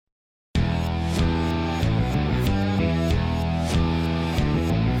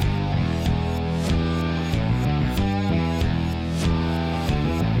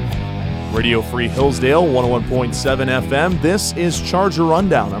Radio Free Hillsdale, 101.7 FM. This is Charger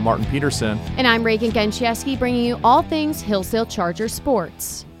Rundown. I'm Martin Peterson. And I'm Reagan Genchieski, bringing you all things Hillsdale Charger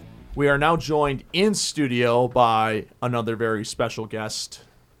sports. We are now joined in studio by another very special guest,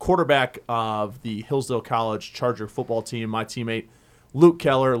 quarterback of the Hillsdale College Charger football team, my teammate, Luke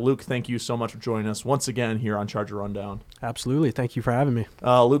Keller. Luke, thank you so much for joining us once again here on Charger Rundown. Absolutely. Thank you for having me.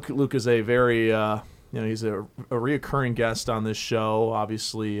 Luke is a very, he's a reoccurring guest on this show,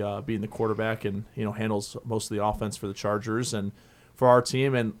 obviously being the quarterback and, handles most of the offense for the Chargers and for our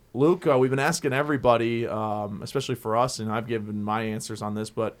team. And Luke, we've been asking everybody, especially for us, and I've given my answers on this,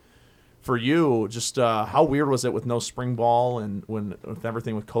 but for you, just how weird was it with no spring ball and with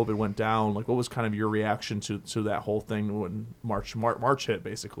everything with COVID went down? Like, what was kind of your reaction to that whole thing when March hit,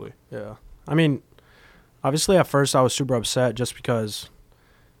 basically? Yeah. I mean, obviously at first I was super upset just because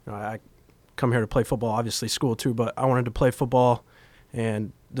I come here to play football, obviously school too, but I wanted to play football.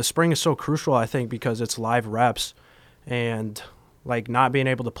 And the spring is so crucial, I think, because it's live reps and like not being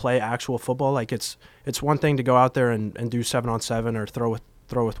able to play actual football. Like it's one thing to go out there and do 7-on-7 or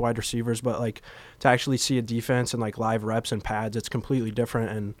throw with wide receivers, but like to actually see a defense and like live reps and pads, it's completely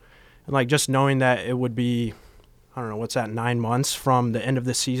different. And like just knowing that it would be, 9 months from the end of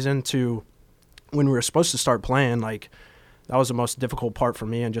the season to when we were supposed to start playing, like that was the most difficult part for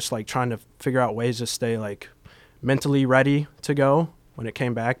me, and just like trying to figure out ways to stay like mentally ready to go when it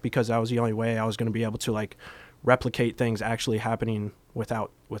came back, because that was the only way I was going to be able to like replicate things actually happening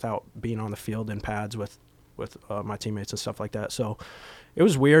without being on the field and pads with my teammates and stuff like that. So it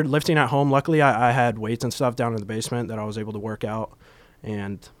was weird lifting at home. Luckily, I had weights and stuff down in the basement that I was able to work out.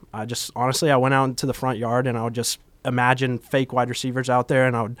 And I just, honestly, I went out into the front yard and I would just imagine fake wide receivers out there,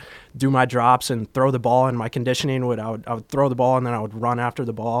 and I would do my drops and throw the ball, and my conditioning I would throw the ball and then I would run after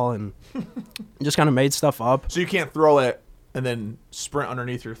the ball and just kind of made stuff up. So you can't throw it and then sprint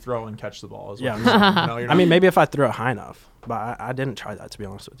underneath your throw and catch the ball. Yeah. No, I mean, maybe if I threw it high enough, but I didn't try that, to be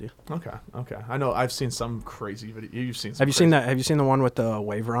honest with you. Okay. I know I've seen some crazy video. You've seen some Have you seen that? Have you seen the one with the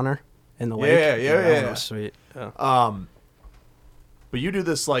wave runner in the lake? Yeah. That was sweet. Yeah. But you do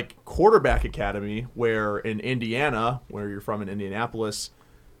this like quarterback academy where in Indiana, where you're from in Indianapolis,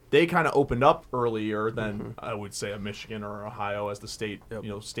 they kind of opened up earlier than I would say a Michigan or Ohio as the state,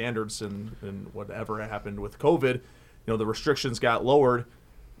 standards and whatever happened with COVID, the restrictions got lowered.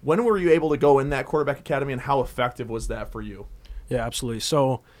 When were you able to go in that quarterback academy, and how effective was that for you? Yeah, absolutely.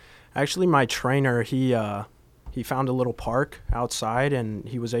 So actually my trainer, he found a little park outside, and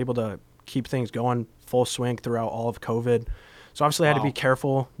he was able to keep things going full swing throughout all of COVID. So obviously I had to be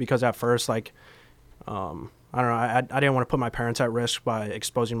careful, because at first, like, I didn't want to put my parents at risk by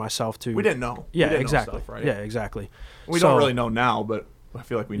exposing myself to. We didn't know. Yeah, we didn't exactly. know stuff, right? Yeah, exactly. We don't really know now, but I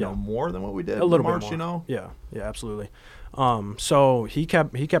feel like we know more than what we did a little in March, bit more. Yeah, absolutely. So he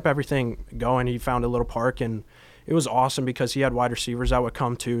kept everything going. He found a little park, and it was awesome because he had wide receivers that would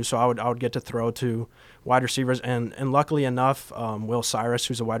come too. So I would get to throw to wide receivers, and luckily enough, Will Cyrus,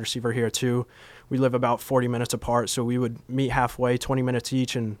 who's a wide receiver here too, we live about 40 minutes apart, so we would meet halfway, 20 minutes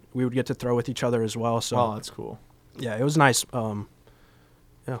each, and we would get to throw with each other as well. So oh, that's cool. Yeah, it was nice.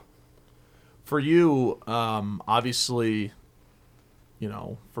 Yeah. For you, obviously,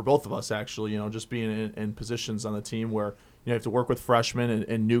 for both of us actually, just being in positions on the team where you have to work with freshmen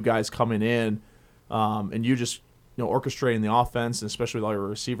and new guys coming in, and you just orchestrating the offense, and especially with all your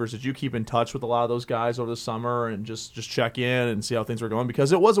receivers. Did you keep in touch with a lot of those guys over the summer and just check in and see how things were going?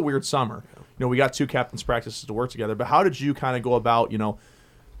 Because it was a weird summer. We got 2 captains practices to work together, but how did you kind of go about,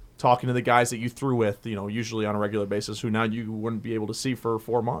 talking to the guys that you threw with, usually on a regular basis, who now you wouldn't be able to see for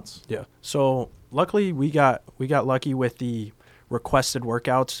 4 months? Yeah. So luckily we got lucky with the requested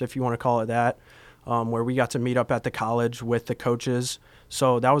workouts, if you want to call it that, where we got to meet up at the college with the coaches.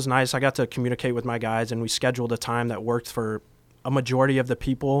 So that was nice. I got to communicate with my guys, and we scheduled a time that worked for a majority of the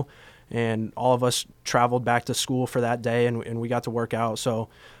people, and all of us traveled back to school for that day, and we got to work out. So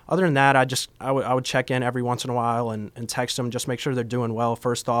other than that, I would check in every once in a while and text them, just make sure they're doing well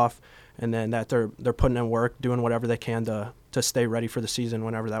first off, and then that they're putting in work, doing whatever they can to stay ready for the season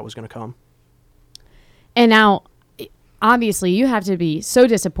whenever that was going to come. And now, obviously, you have to be so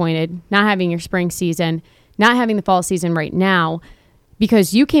disappointed not having your spring season, not having the fall season right now,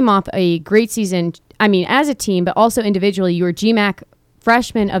 because you came off a great season, as a team, but also individually. You were GMAC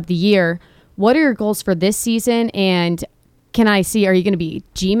Freshman of the Year. What are your goals for this season? And are you going to be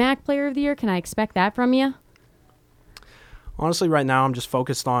GMAC Player of the Year? Can I expect that from you? Honestly, right now I'm just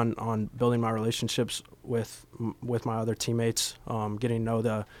focused on building my relationships with my other teammates, getting to know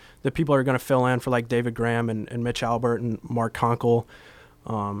the people who are going to fill in for like David Graham and Mitch Albert and Mark Conkle,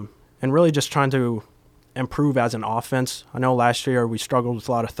 and really just trying to improve as an offense. I know last year we struggled with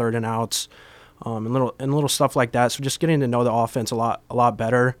a lot of third and outs, and little stuff like that. So just getting to know the offense a lot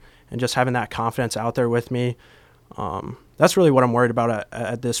better, and just having that confidence out there with me. That's really what I'm worried about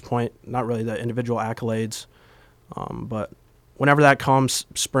at this point. Not really the individual accolades, but whenever that comes,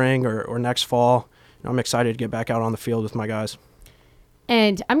 spring or next fall, I'm excited to get back out on the field with my guys.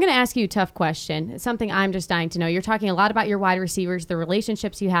 And I'm going to ask you a tough question. It's something I'm just dying to know. You're talking a lot about your wide receivers, the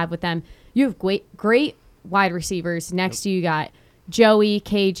relationships you have with them. You have great wide receivers. Next to you got Joey,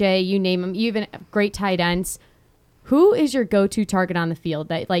 KJ, you name them. You even have great tight ends. Who is your go-to target on the field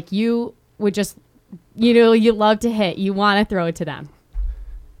that like you would just, you love to hit? You want to throw it to them?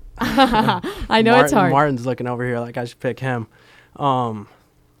 I know it's hard. Martin's looking over here like I should pick him.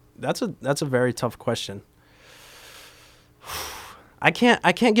 That's a very tough question. I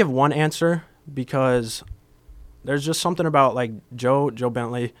can't give one answer because there's just something about like Joe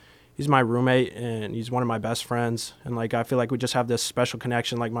Bentley. He's my roommate and he's one of my best friends, and like I feel like we just have this special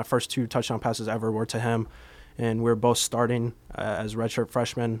connection. Like my first 2 touchdown passes ever were to him, and we were both starting as redshirt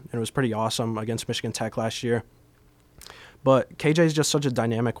freshmen, and it was pretty awesome against Michigan Tech last year. But KJ is just such a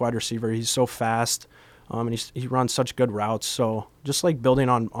dynamic wide receiver. He's so fast, and he runs such good routes. So just like building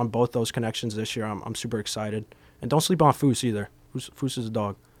on both those connections this year, I'm super excited. And don't sleep on Foose either. Foose is a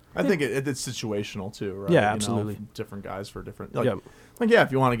dog. I think it's situational too, right? Yeah, absolutely. Different guys for different.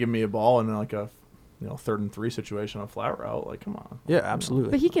 If you want to give me a ball in like a 3rd and 3 situation on a flat route, like come on. Yeah,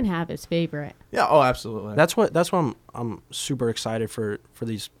 absolutely. But he can have his favorite. Yeah. Oh, absolutely. That's what I'm super excited for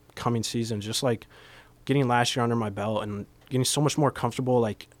these coming seasons. Just like getting last year under my belt and getting so much more comfortable.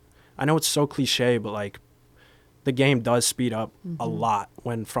 Like I know it's so cliche, but like the game does speed up a lot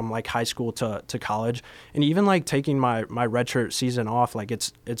when from like high school to college. And even like taking my redshirt season off, like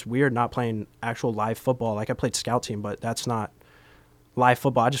it's weird not playing actual live football. Like I played scout team, but that's not live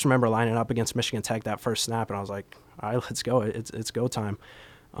football. I just remember lining up against Michigan Tech that first snap, and I was like, all right, let's go. It's go time.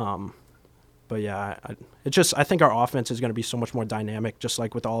 But yeah, I think our offense is going to be so much more dynamic, just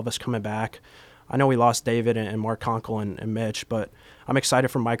like with all of us coming back. I know we lost David and Mark Conkle and Mitch, but I'm excited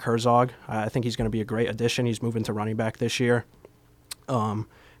for Mike Herzog. I think he's going to be a great addition. He's moving to running back this year. And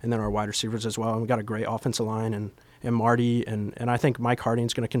then our wide receivers as well. And we got a great offensive line and Marty. And I think Mike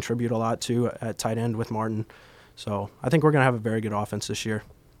Harding's going to contribute a lot too at tight end with Martin. So I think we're going to have a very good offense this year.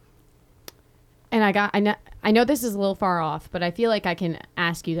 And I know this is a little far off, but I feel like I can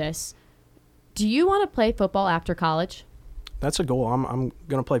ask you this. Do you want to play football after college? That's a goal. I'm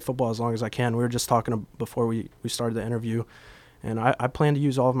going to play football as long as I can. We were just talking before we started the interview, and I plan to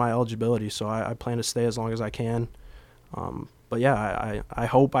use all of my eligibility, so I plan to stay as long as I can. But yeah, I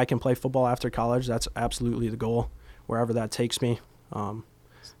hope I can play football after college. That's absolutely the goal, wherever that takes me.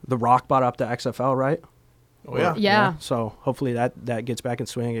 The Rock bought up the XFL, right? Oh, yeah. Yeah. So hopefully that gets back in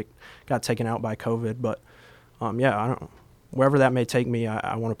swing. It got taken out by COVID, but wherever that may take me,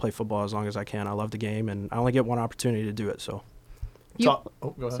 I want to play football as long as I can. I love the game, and I only get one opportunity to do it. So, go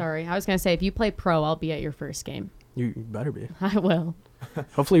ahead. Sorry, I was going to say, if you play pro, I'll be at your first game. You better be. I will.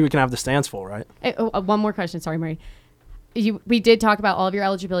 Hopefully we can have the stands full, right? Hey, one more question. Sorry, Murray. We did talk about all of your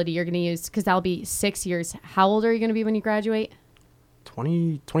eligibility you're going to use because that'll be 6 years. How old are you going to be when you graduate?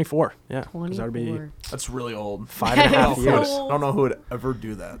 24. Yeah. 24. That'd be That's really old. 5.5 years. I don't know who would ever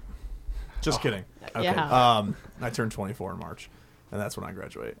do that. Just kidding. Okay. Yeah. I turned 24 in March, and that's when I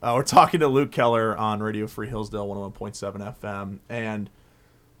graduate. We're talking to Luke Keller on Radio Free Hillsdale 101.7 FM. And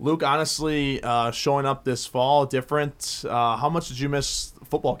Luke, honestly, showing up this fall, different. How much did you miss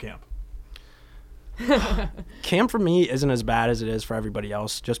football camp? Camp for me isn't as bad as it is for everybody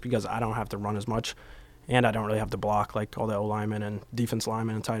else, just because I don't have to run as much, and I don't really have to block like all the O-linemen and defense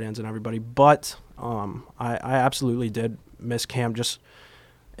linemen and tight ends and everybody. But I absolutely did miss camp.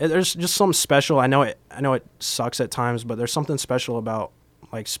 There's just something special. I know it sucks at times, but there's something special about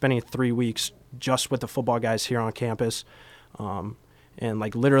like spending 3 weeks just with the football guys here on campus, and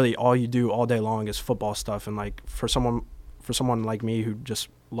like literally all you do all day long is football stuff. And like for someone like me who just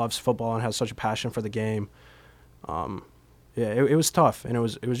loves football and has such a passion for the game, it was tough, and it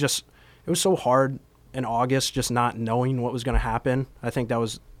was so hard in August just not knowing what was going to happen. I think that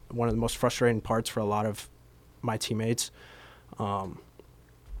was one of the most frustrating parts for a lot of my teammates.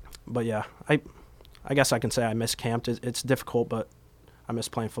 But yeah, I guess I can say I miss camp. It's difficult, but I miss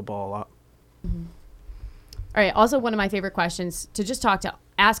playing football a lot. Mm-hmm. All right. Also, one of my favorite questions to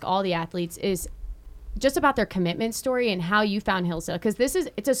ask all the athletes is just about their commitment story and how you found Hillsdale. Because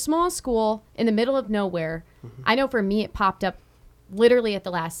it's a small school in the middle of nowhere. Mm-hmm. I know for me it popped up literally at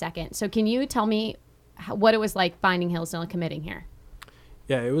the last second. So can you tell me what it was like finding Hillsdale and committing here?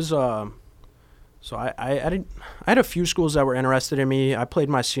 Yeah, it was. So I had a few schools that were interested in me. I played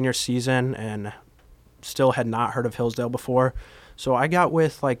my senior season, and still had not heard of Hillsdale before. So I got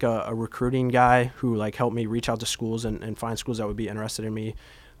with like a recruiting guy who like helped me reach out to schools and find schools that would be interested in me.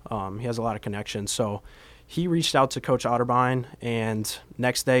 He has a lot of connections. So he reached out to Coach Otterbein, and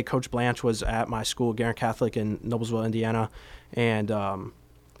next day Coach Blanche was at my school, Garrett Catholic in Noblesville, Indiana, and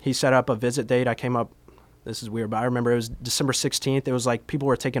he set up a visit date. I came up, this is weird, but I remember it was December 16th. It was like people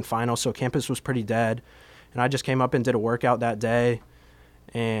were taking finals, so campus was pretty dead. And I just came up and did a workout that day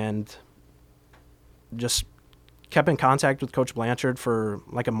and just kept in contact with Coach Blanchard for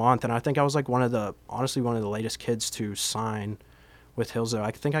like a month. And I think I was like honestly one of the latest kids to sign with Hillsdale.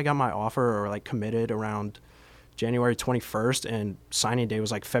 I think I got my offer or like committed around January 21st, and signing day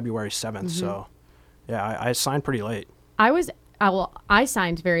was like February 7th. Mm-hmm. So yeah, I signed pretty late. I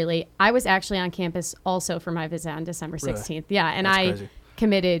signed very late. I was actually on campus also for my visit on December 16th. Really? Yeah, and That's I crazy.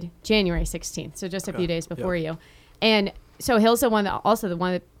 Committed January 16th, so just a few days before you. And so Hillsdale, one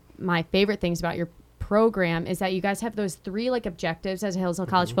of my favorite things about your program is that you guys have those 3 like objectives as a Hillsdale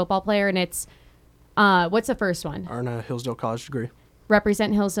College football player, and it's what's the first one? Earn a Hillsdale College degree.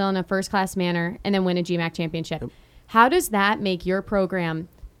 Represent Hillsdale in a first-class manner, and then win a GMAC championship. Yep. How does that make your program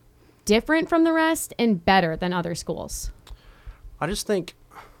different from the rest and better than other schools? I just think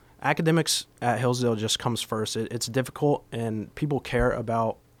academics at Hillsdale just comes first. It's difficult, and people care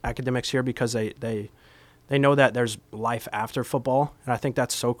about academics here because they know that there's life after football, and I think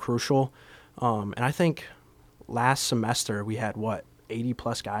that's so crucial. And I think last semester we had,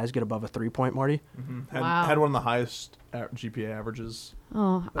 80-plus guys get above a 3-point, Marty? Mm-hmm. Wow. Had one of the highest GPA averages.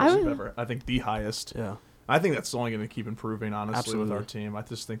 Oh, I think the highest. Yeah. I think that's only going to keep improving, honestly, Absolutely. with our team. I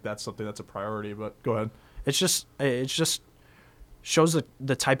just think that's something that's a priority, but go ahead. It's just shows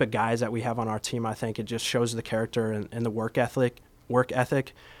the type of guys that we have on our team. I think it just shows the character and the work ethic.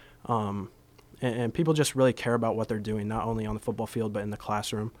 And people just really care about what they're doing, not only on the football field, but in the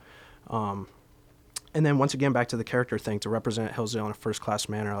classroom. And then once again, back to the character thing, to represent Hillsdale in a first-class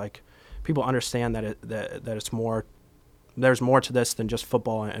manner, like people understand that it's more, there's more to this than just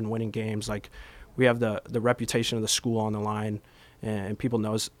football and winning games. Like we have the reputation of the school on the line, and people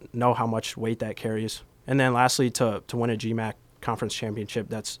know how much weight that carries. And then lastly, to win a GMAC conference championship,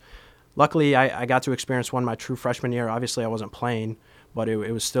 that's luckily I got to experience one my true freshman year. Obviously I wasn't playing, but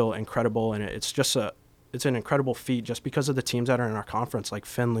it was still incredible, and it's an incredible feat just because of the teams that are in our conference, like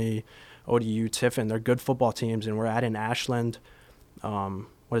Findlay, ODU, Tiffin. They're good football teams, and we're in Ashland.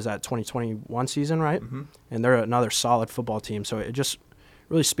 What is that, 2021 season, right? Mm-hmm. And they're another solid football team. So it just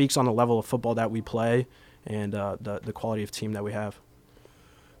really speaks on the level of football that we play and the quality of team that we have.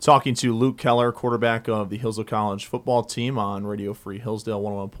 Talking to Luke Keller, quarterback of the Hillsdale College football team on Radio Free Hillsdale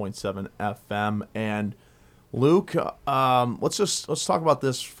 101.7 FM. And Luke, let's talk about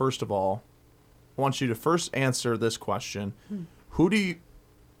this first of all. I want you to first answer this question.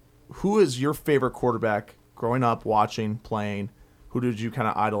 Who is your favorite quarterback growing up, watching, playing? Who did you kind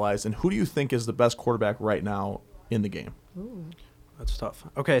of idolize, and who do you think is the best quarterback right now in the game? Ooh. That's tough.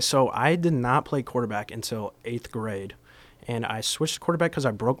 Okay, so I did not play quarterback until 8th grade, and I switched to quarterback because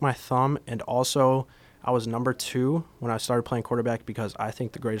I broke my thumb, and also I was number 2 when I started playing quarterback because I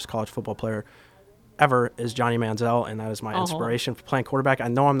think the greatest college football player ever is Johnny Manziel, and that is my inspiration for playing quarterback. I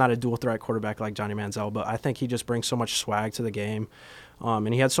know I'm not a dual-threat quarterback like Johnny Manziel, but I think he just brings so much swag to the game,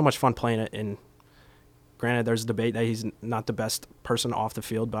 and he had so much fun playing it. And granted, there's a debate that he's not the best person off the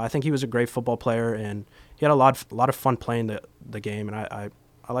field, but I think he was a great football player, and he had a lot of fun playing the game, and I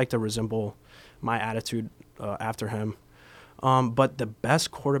like to resemble my attitude after him. But the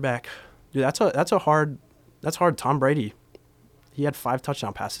best quarterback, dude, that's hard. Tom Brady, he had 5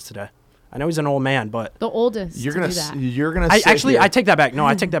 touchdown passes today. I know he's an old man, but the oldest. You're gonna. I take that back. No,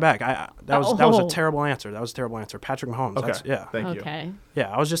 I take that back. That was a terrible answer. Patrick Mahomes. Okay. Thank you. Okay. Yeah,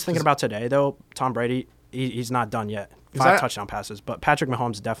 I was just thinking about today though. Tom Brady, he's not done yet. 5 touchdown passes, but Patrick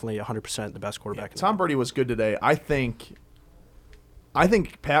Mahomes is definitely 100% the best quarterback. Tom Brady was good today. I think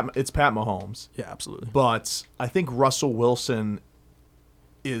it's Pat Mahomes. Yeah, absolutely. But I think Russell Wilson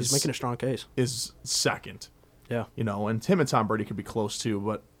he's making a strong case. Is second. Yeah. And him and Tom Brady could be close too,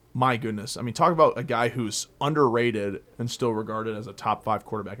 but my goodness. I mean, talk about a guy who's underrated and still regarded as a top 5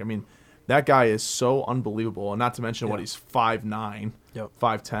 quarterback. I mean, that guy is so unbelievable, and not to mention what he's 5'9",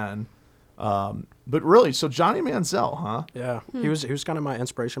 5'10". But really, so Johnny Manziel, huh? Yeah. He was kind of my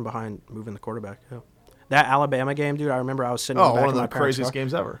inspiration behind moving the quarterback. Yeah. That Alabama game, dude, I remember I was sitting in the back one of my the parents' craziest car.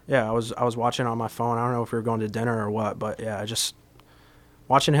 games ever. Yeah, I was watching on my phone. I don't know if we were going to dinner or what, but yeah, just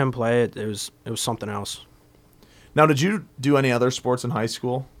watching him play, it was something else. Now, did you do any other sports in high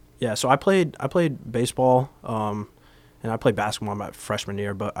school? Yeah, so I played baseball, and I played basketball my freshman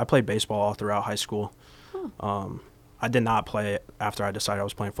year, but I played baseball all throughout high school. Huh. I did not play it after I decided I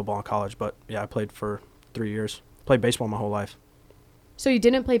was playing football in college, but yeah, I played for 3 years. Played baseball my whole life. So you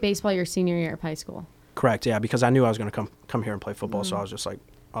didn't play baseball your senior year of high school? Correct, yeah, because I knew I was going to come here and play football, so I was just like,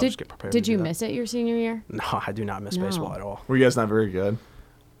 I'll just get prepared. Did to do you that. miss it your senior year? No, I do not miss No. baseball at all. Were you guys not very good?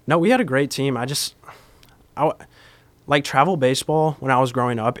 No, we had a great team. Like travel baseball when I was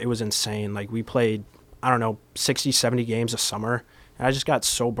growing up, it was insane. Like we played, I don't know, 60, 70 games a summer, and I just got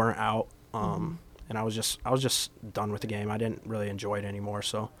so burnt out. And I was just done with the game. I didn't really enjoy it anymore.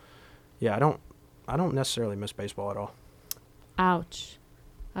 So, yeah, I don't necessarily miss baseball at all. Ouch.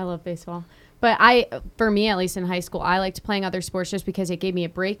 I love baseball. But for me, at least in high school, I liked playing other sports just because it gave me a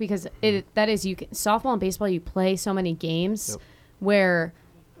break. Because softball and baseball, you play so many games. Yep. Where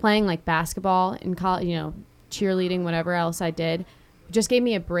playing like basketball in college, cheerleading, whatever else I did, just gave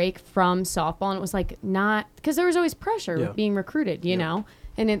me a break from softball. And it was like not because there was always pressure with being recruited, you know,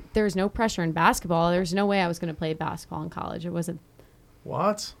 and there was no pressure in basketball. There's no way I was going to play basketball in college. It wasn't.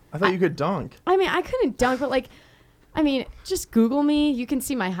 What? I thought you could dunk. I mean, I couldn't dunk, but just Google me. You can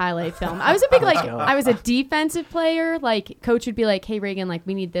see my highlight film. I was I was a defensive player. Like, coach would be like, hey, Reagan, like,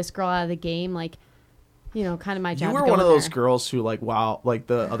 we need this girl out of the game. Like, kind of my job. You were one of those girls who, like, wow, like,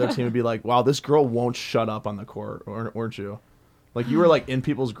 the other team would be like, wow, this girl won't shut up on the court, weren't you? Like, you were, like, in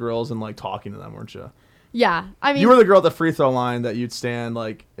people's grills and, like, talking to them, weren't you? Yeah. I mean, you were the girl at the free throw line that you'd stand,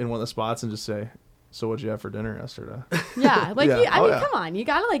 like, in one of the spots and just say, so what'd you have for dinner yesterday? Yeah. Like, Yeah. Come on. You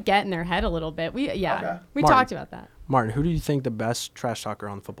got to, like, get in their head a little bit. We Martin. talked about that. Martin, who do you think the best trash talker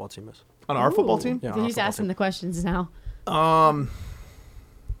on the football team is? On our football team? Yeah, on our He's football asking team. the questions now.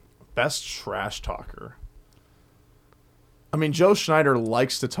 Best trash talker. I mean, Joe Schneider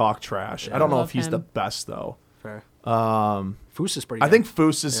likes to talk trash. Yeah, I don't know love if he's him. the best, though. Fair. Um, Foose is pretty I good. think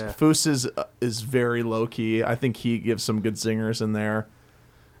Yeah. Foose is very low key. I think he gives some good zingers in there.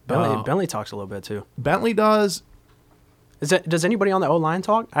 Bentley talks a little bit too. Bentley does. Does anybody on the O-line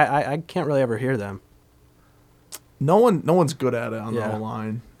talk? I can't really ever hear them. No one's good at it on Yeah. the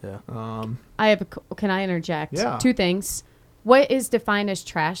line. Yeah. Can I interject? Yeah. 2 things. What is defined as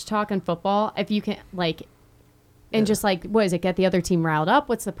trash talk in football? If you can, like, and just like, what is it? Get the other team riled up?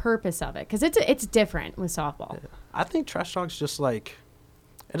 What's the purpose of it? Because it's different with softball. I think trash talk's just like,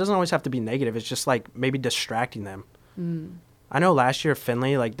 it doesn't always have to be negative. It's just like maybe distracting them. I know last year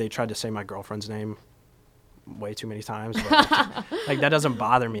Finley, like they tried to say my girlfriend's name way too many times. But, like that doesn't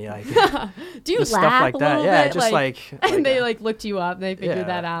bother me. Like Do you laugh stuff like a that? little Yeah, bit? just like and they like looked you up and they figured Yeah,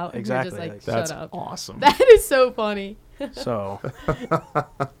 that out. exactly. And you're just That's like, shut up. awesome. That is so funny. So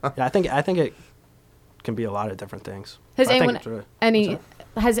yeah, I think it can be a lot of different things. Has I think anyone it's really-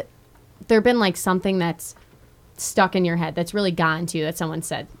 has there been like something that's stuck in your head that's really gotten to you that someone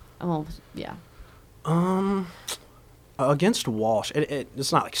said? Oh yeah. Against Walsh,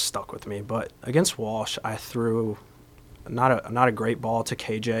 it's not like stuck with me, but against Walsh, I threw not a great ball to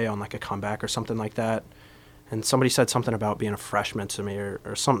KJ on like a comeback or something like that, and somebody said something about being a freshman to me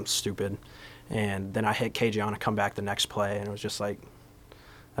or something stupid, and then I hit KJ on a comeback the next play, and it was just like,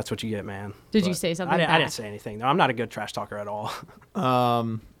 that's what you get, man. Did you But say something I back? didn't say anything. No, I'm not a good trash talker at all.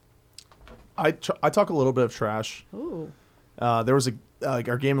 I talk a little bit of trash. Ooh. There was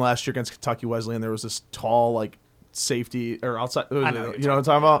our game last year against Kentucky Wesleyan. There was this tall like safety or outside. You know what I'm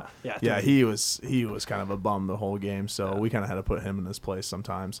talking about? Yeah, Yeah. He was kind of a bum the whole game. So we kind of had to put him in his place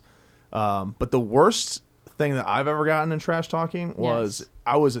sometimes. But the worst thing that I've ever gotten in trash talking was Yes.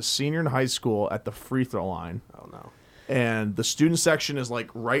 I was a senior in high school at the free throw line. Oh no. And the student section is like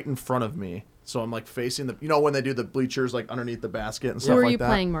right in front of me. So I'm like facing when they do the bleachers like underneath the basket and stuff Who like were you that.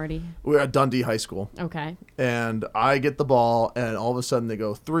 playing, Marty? We were at Dundee High School. Okay. And I get the ball, and all of a sudden they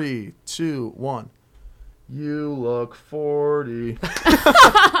go 3, 2, 1. You look 40.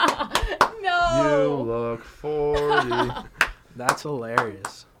 No. You look 40. That's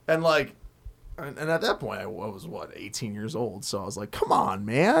hilarious. And like, and at that point I was 18 years old. So I was like, come on,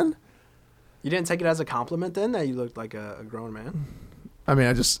 man. You didn't take it as a compliment then that you looked like a grown man? I mean,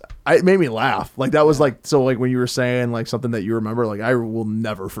 it made me laugh. Like that was like, so like when you were saying like something that you remember, like I will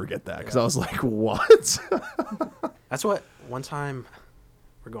never forget that because I was like, what? That's what one time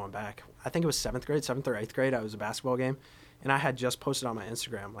we're going back. I think it was 7th or 8th grade. I was a basketball game, and I had just posted on my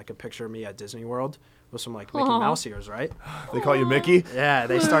Instagram like a picture of me at Disney World with some like Mickey Aw. Mouse ears, right? They call you Mickey? Yeah,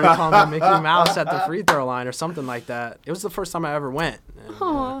 they started calling me Mickey Mouse at the free throw line or something like that. It was the first time I ever went. And,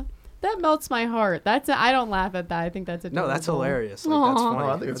 Aw, that melts my heart. I don't laugh at that. I think that's no, that's adorable. hilarious. Like, that's Aw. funny. Oh,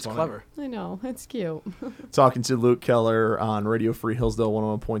 I think it's it's funny. clever. I know. It's cute. Talking to Luke Keller on Radio Free Hillsdale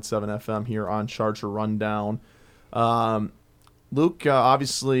 101.7 FM here on Charger Rundown. Luke,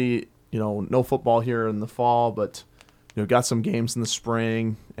 obviously, no football here in the fall, but got some games in the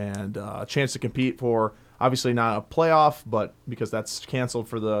spring and a chance to compete for obviously not a playoff, but because that's canceled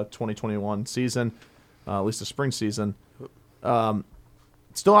for the 2021 season. at least the spring season.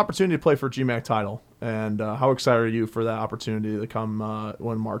 Still opportunity to play for GMAC title. And how excited are you for that opportunity to come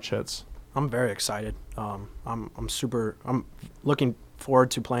when March hits? I'm very excited. I'm looking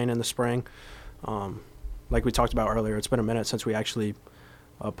forward to playing in the spring. Like we talked about earlier, it's been a minute since we actually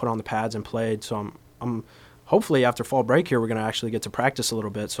put on the pads and played. So I'm hopefully after fall break here, we're going to actually get to practice a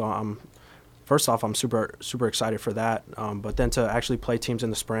little bit. So first off, I'm super excited for that. But then to actually play teams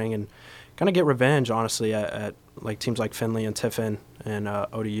in the spring and kind of get revenge, honestly, at like teams like Findlay and Tiffin and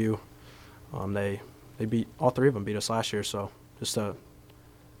ODU. They beat all three of them beat us last year. So just to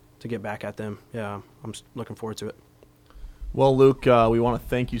get back at them, yeah, I'm looking forward to it. Well, Luke, we want to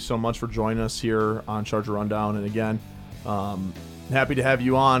thank you so much for joining us here on Charger Rundown. And again, happy to have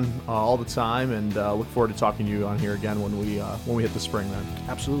you on all the time, and look forward to talking to you on here again when we hit the spring then.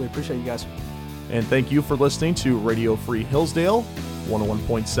 Absolutely. Appreciate you guys. And thank you for listening to Radio Free Hillsdale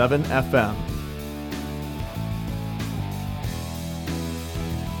 101.7 FM.